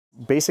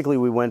basically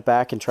we went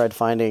back and tried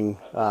finding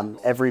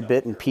every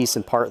bit and piece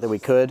and part that we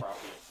could,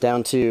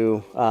 down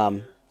to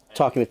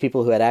talking with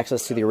people who had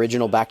access to the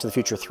original Back to the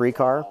Future 3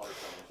 car.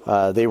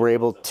 We were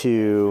able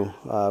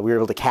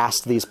to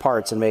cast these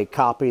parts and make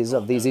copies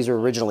of these. These are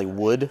originally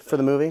wood for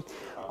the movie.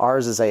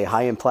 Ours is a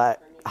high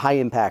impact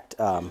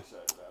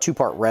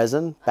 2-part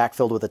resin,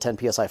 backfilled with a 10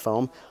 psi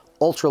foam,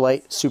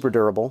 ultralight, super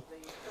durable.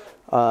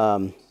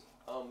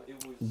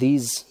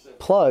 These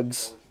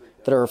plugs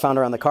that are found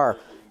around the car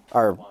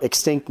are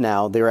extinct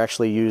now. They're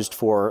actually used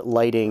for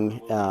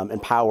lighting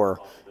and power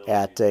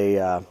at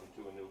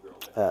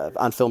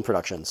on film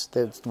productions.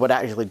 What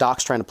actually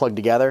Doc's trying to plug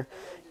together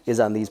is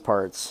on these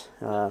parts.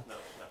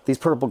 These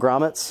purple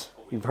grommets,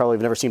 you probably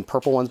have never seen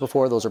purple ones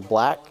before. Those are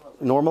black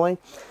normally.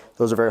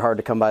 Those are very hard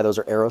to come by. Those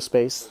are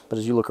aerospace. But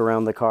as you look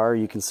around the car,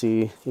 you can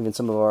see even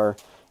some of our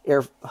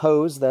air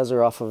hose. Those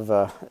are off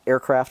of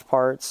aircraft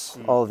parts.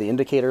 All of the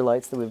indicator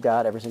lights that we've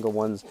got, every single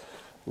one's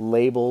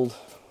labeled.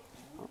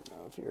 I don't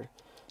know if you're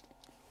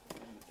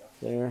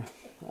there.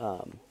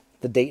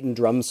 The Dayton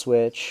drum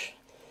switch.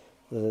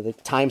 The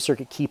time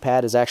circuit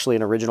keypad is actually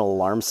an original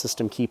alarm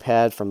system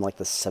keypad from like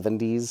the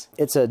 70s.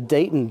 It's a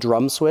Dayton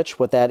drum switch.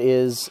 What that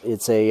is,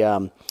 it's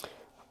a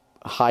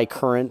high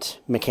current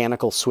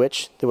mechanical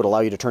switch that would allow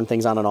you to turn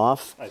things on and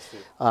off. I see.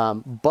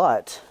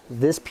 But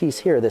this piece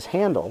here, this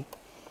handle,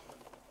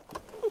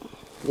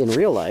 in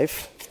real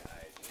life,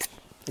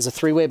 is a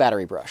 3-way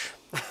battery brush.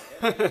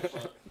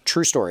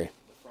 True story.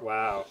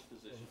 Wow.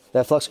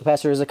 That flux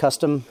capacitor is a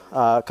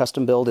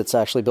custom build. It's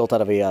actually built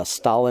out of a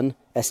Stalin,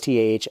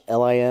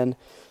 S-T-A-H-L-I-N,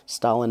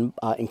 Stalin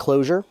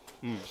enclosure.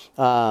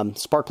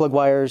 Spark plug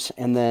wires,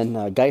 and then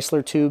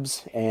Geissler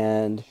tubes,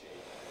 and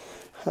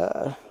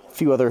a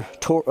few other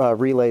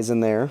relays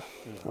in there.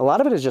 A lot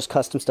of it is just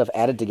custom stuff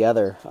added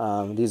together.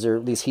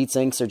 These heat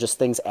sinks are just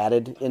things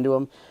added into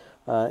them,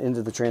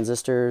 into the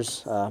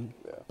transistors.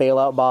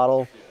 Bailout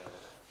bottle,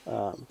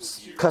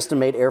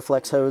 custom-made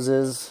Airflex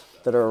hoses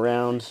that are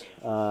around.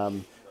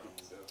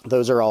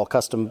 Those are all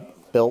custom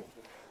built.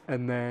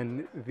 And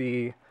then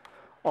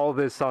all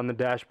this on the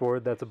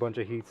dashboard, that's a bunch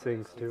of heat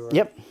sinks too, right?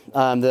 Yep.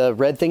 The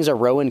red things are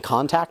Rowan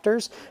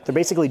contactors. They're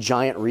basically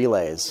giant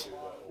relays.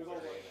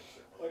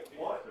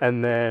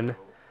 And then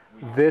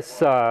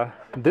this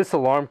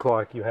alarm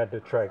clock you had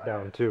to track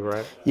down too,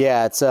 right?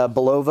 Yeah, it's a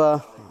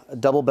Belova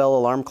double bell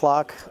alarm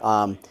clock.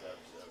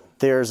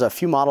 There's a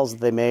few models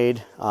that they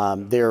made.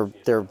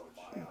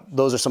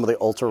 Those are some of the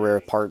ultra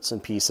rare parts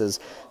and pieces.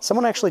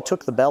 Someone actually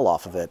took the bell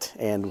off of it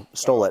and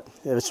stole it.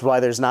 That's why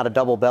there's not a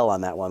double bell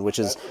on that one, which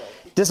is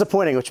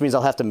disappointing, which means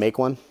I'll have to make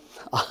one.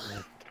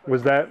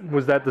 Was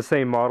that the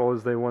same model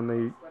as the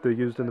one they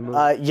used in the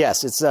movie?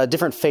 Yes, it's a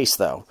different face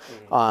though.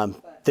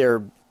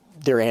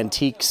 They're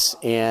antiques,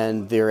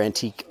 and they're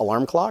antique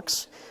alarm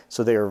clocks,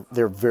 so they're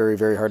very,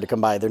 very hard to come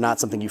by. They're not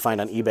something you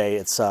find on eBay.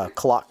 It's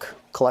clock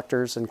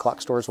collectors and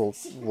clock stores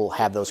will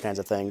have those kinds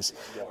of things,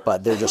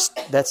 but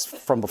that's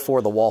from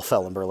before the wall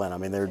fell in Berlin. I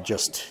mean, they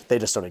just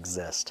don't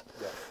exist.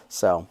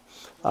 So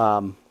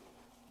then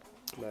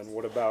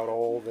what about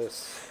all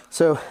this?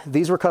 So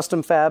these were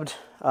custom fabbed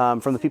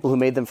from the people who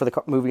made them for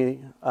the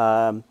movie.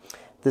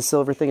 This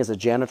silver thing is a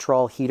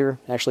Janitrol heater.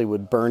 Actually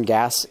would burn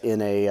gas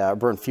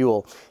burn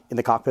fuel in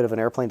the cockpit of an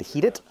airplane to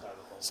heat it.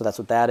 So that's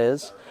what that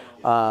is.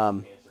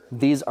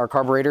 These are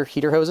carburetor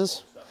heater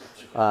hoses.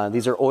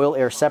 These are oil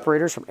air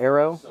separators from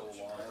Aero.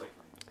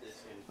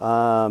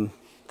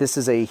 This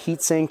is a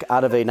heat sink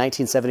out of a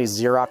 1970s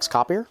Xerox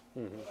copier.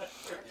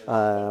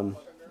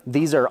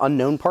 These are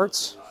unknown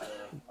parts.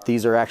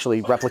 These are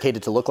actually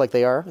replicated to look like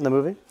they are in the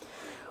movie.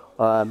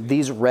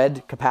 These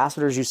red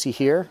capacitors you see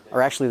here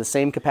are actually the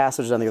same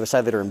capacitors on the other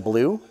side that are in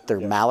blue. They're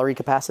Mallory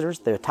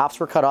capacitors. Their tops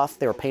were cut off.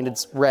 They were painted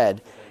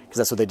red because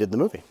that's what they did in the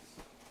movie.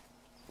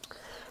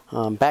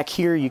 Back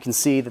here you can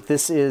see that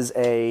this is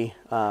a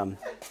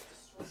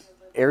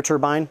air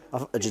turbine,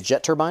 a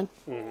jet turbine,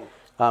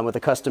 with a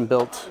custom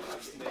built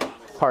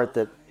part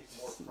that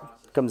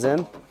comes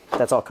in.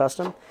 That's all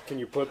custom. Can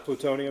you put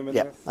plutonium in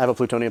there? Yeah, I have a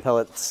plutonium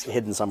pellet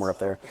hidden somewhere up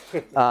there.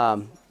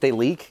 They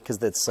leak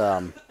because it's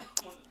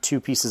 2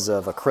 pieces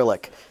of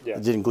acrylic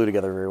that didn't glue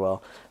together very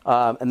well.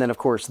 And then, of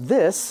course,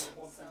 this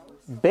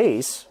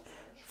base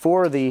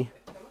for the... Do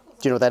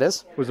you know what that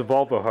is? It was a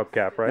Volvo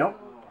hubcap, right? Nope.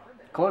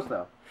 Close,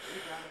 though.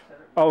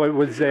 Oh, it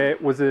was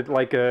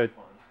like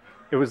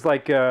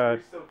a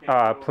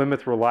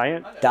Plymouth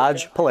Reliant?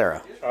 Dodge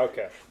Polara.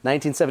 Okay.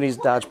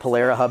 1970s Dodge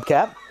Polara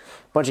hubcap.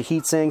 Bunch of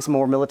heat sinks,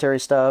 more military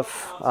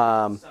stuff.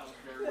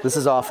 This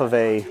is off of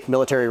a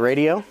military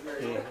radio.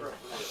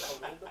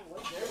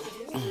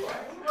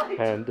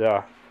 And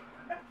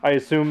I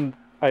assume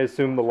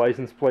the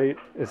license plate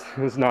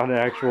is not an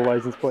actual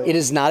license plate. It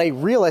is not a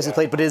real license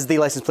plate, but it is the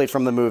license plate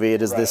from the movie.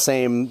 It is the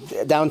same,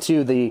 down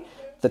to the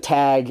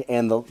tag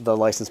and the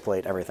license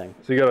plate, everything.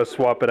 So you got to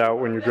swap it out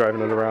when you're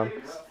driving it around.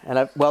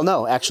 And well,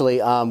 no,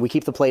 actually, we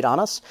keep the plate on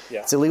us.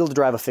 Yeah. It's illegal to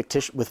drive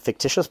with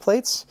fictitious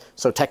plates,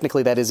 so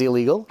technically that is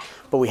illegal.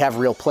 But we have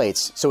real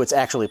plates, so it's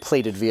actually a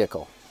plated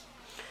vehicle.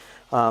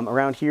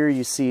 Around here,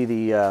 you see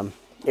the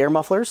air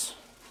mufflers.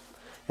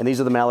 And these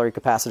are the Mallory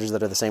capacitors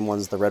that are the same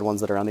ones, the red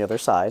ones that are on the other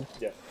side.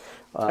 Yeah.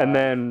 And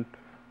then,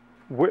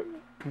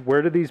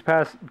 where did these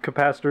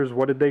capacitors,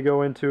 what did they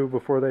go into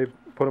before they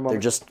put them on? They're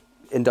just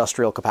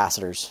industrial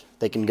capacitors.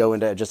 They can go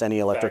into just any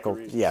electrical,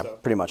 Batteries,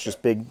 pretty much,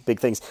 just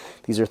big things.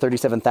 These are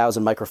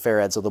 37,000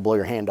 microfarads, so they'll blow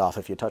your hand off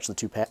if you touch the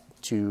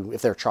two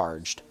if they're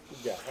charged.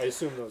 Yeah, I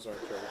assume those aren't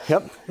charged.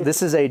 Yep.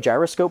 This is a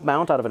gyroscope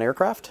mount out of an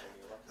aircraft,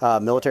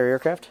 military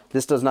aircraft.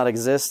 This does not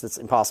exist. It's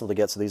impossible to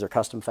get, so these are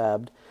custom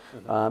fabbed.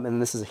 And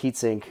this is a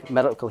heatsink,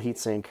 medical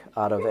heatsink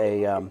out of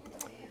a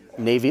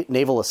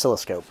naval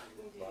oscilloscope.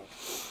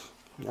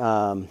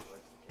 But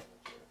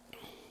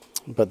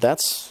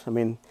that's, I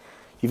mean,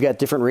 you've got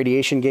different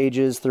radiation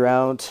gauges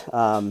throughout,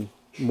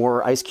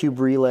 more ice cube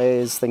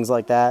relays, things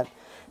like that.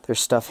 There's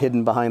stuff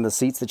hidden behind the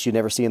seats that you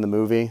never see in the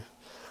movie.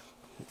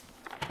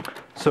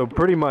 So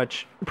pretty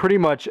much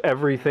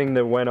everything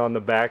that went on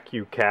the back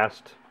you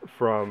cast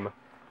from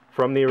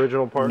the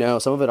original parts? No,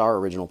 some of it are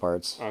original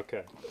parts.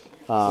 Okay.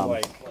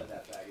 I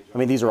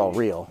mean, these are all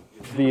real.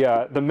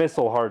 The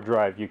missile hard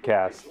drive you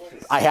cast.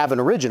 I have an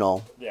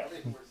original. Yeah.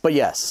 But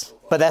yes,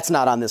 but that's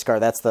not on this car.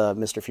 That's the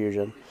Mr.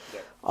 Fusion.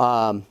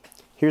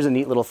 Here's a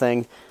neat little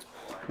thing.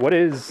 What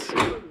is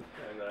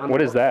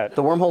that?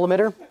 The wormhole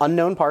emitter,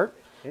 unknown part.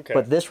 Okay.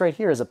 But this right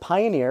here is a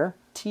Pioneer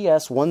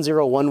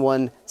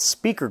TS1011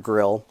 speaker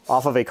grill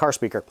off of a car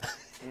speaker.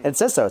 And it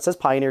says so. It says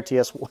Pioneer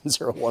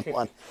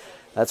TS1011.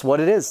 That's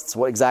what it is. It's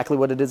exactly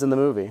what it is in the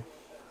movie.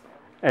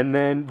 And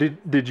then,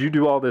 did you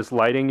do all this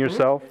lighting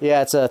yourself?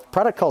 Yeah, it's a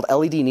product called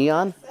LED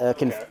Neon.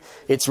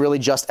 It's really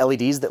just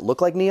LEDs that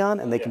look like neon,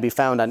 and they can be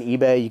found on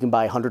eBay. You can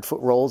buy 100-foot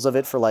rolls of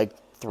it for like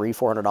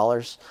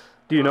 $300-400.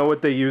 Do you know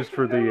what they used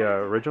for the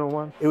original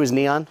one? It was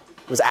neon.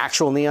 It was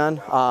actual neon,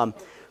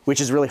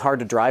 which is really hard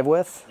to drive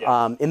with.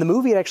 In the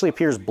movie, it actually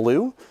appears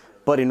blue,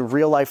 but in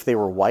real life, they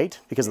were white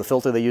because the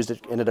filter they used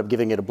ended up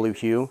giving it a blue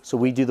hue. So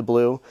we do the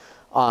blue.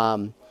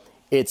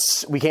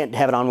 We can't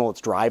have it on while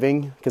it's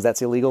driving because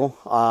that's illegal,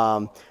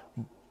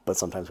 but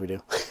sometimes we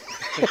do.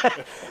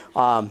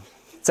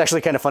 It's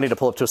actually kind of funny to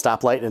pull up to a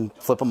stoplight and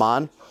flip them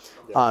on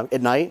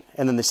at night,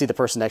 and then they see the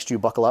person next to you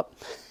buckle up.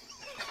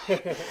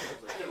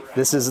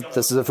 This is a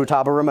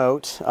Futaba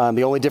remote.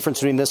 The only difference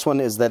between this one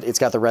is that it's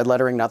got the red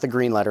lettering, not the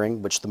green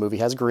lettering, which the movie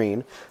has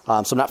green.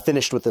 So I'm not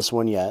finished with this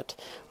one yet,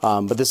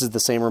 but this is the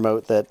same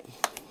remote that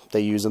they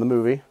use in the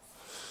movie.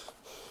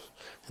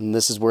 And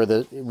this is where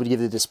it would give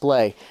the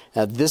display.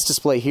 Now, this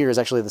display here is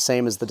actually the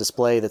same as the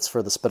display that's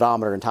for the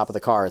speedometer on top of the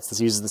car. It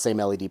uses the same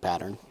LED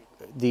pattern.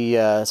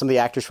 Some of the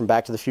actors from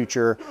Back to the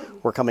Future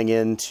were coming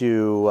in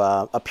to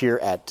appear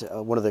at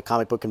one of the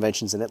comic book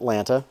conventions in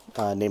Atlanta,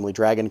 namely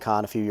Dragon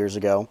Con a few years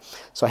ago.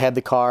 So I had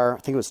the car, I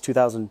think it was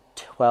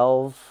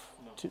 2012.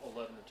 No,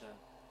 11 or 10.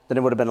 Then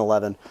it would have been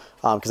 11,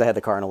 because I had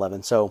the car in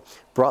 11. So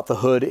brought the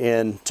hood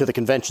in to the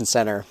convention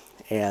center,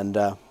 and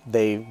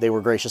they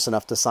were gracious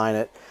enough to sign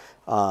it.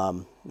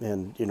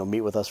 And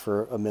meet with us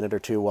for a minute or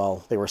two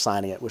while they were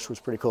signing it, which was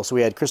pretty cool. So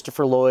we had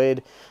Christopher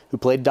Lloyd, who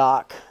played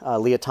Doc,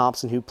 Leah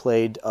Thompson, who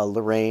played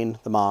Lorraine,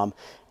 the mom,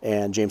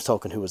 and James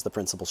Tolkien, who was the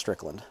Principal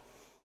Strickland.